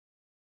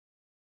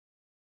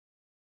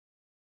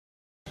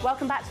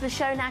Welcome back to the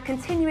show now.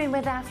 Continuing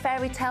with our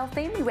fairy tale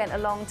theme, we went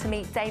along to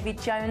meet David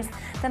Jones,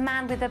 the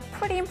man with a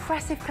pretty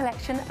impressive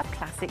collection of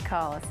classic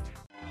cars.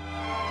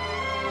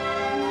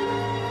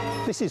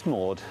 This is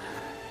Maud.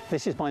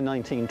 This is my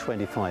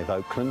 1925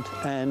 Oakland,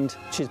 and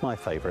she's my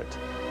favourite.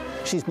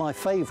 She's my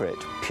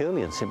favourite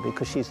purely and simply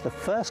because she's the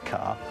first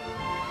car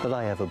that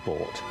I ever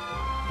bought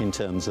in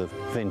terms of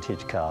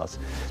vintage cars.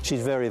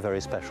 She's very,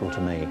 very special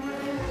to me.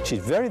 She's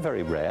very,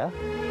 very rare.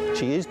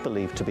 She is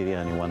believed to be the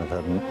only one of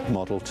her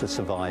model to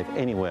survive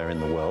anywhere in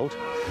the world,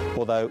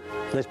 although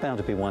there's bound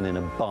to be one in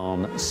a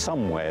barn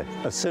somewhere.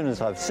 As soon as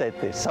I've said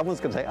this,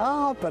 someone's going to say,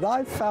 but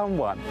I found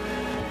one.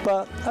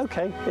 But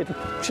okay, it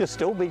should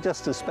still be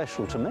just as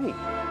special to me.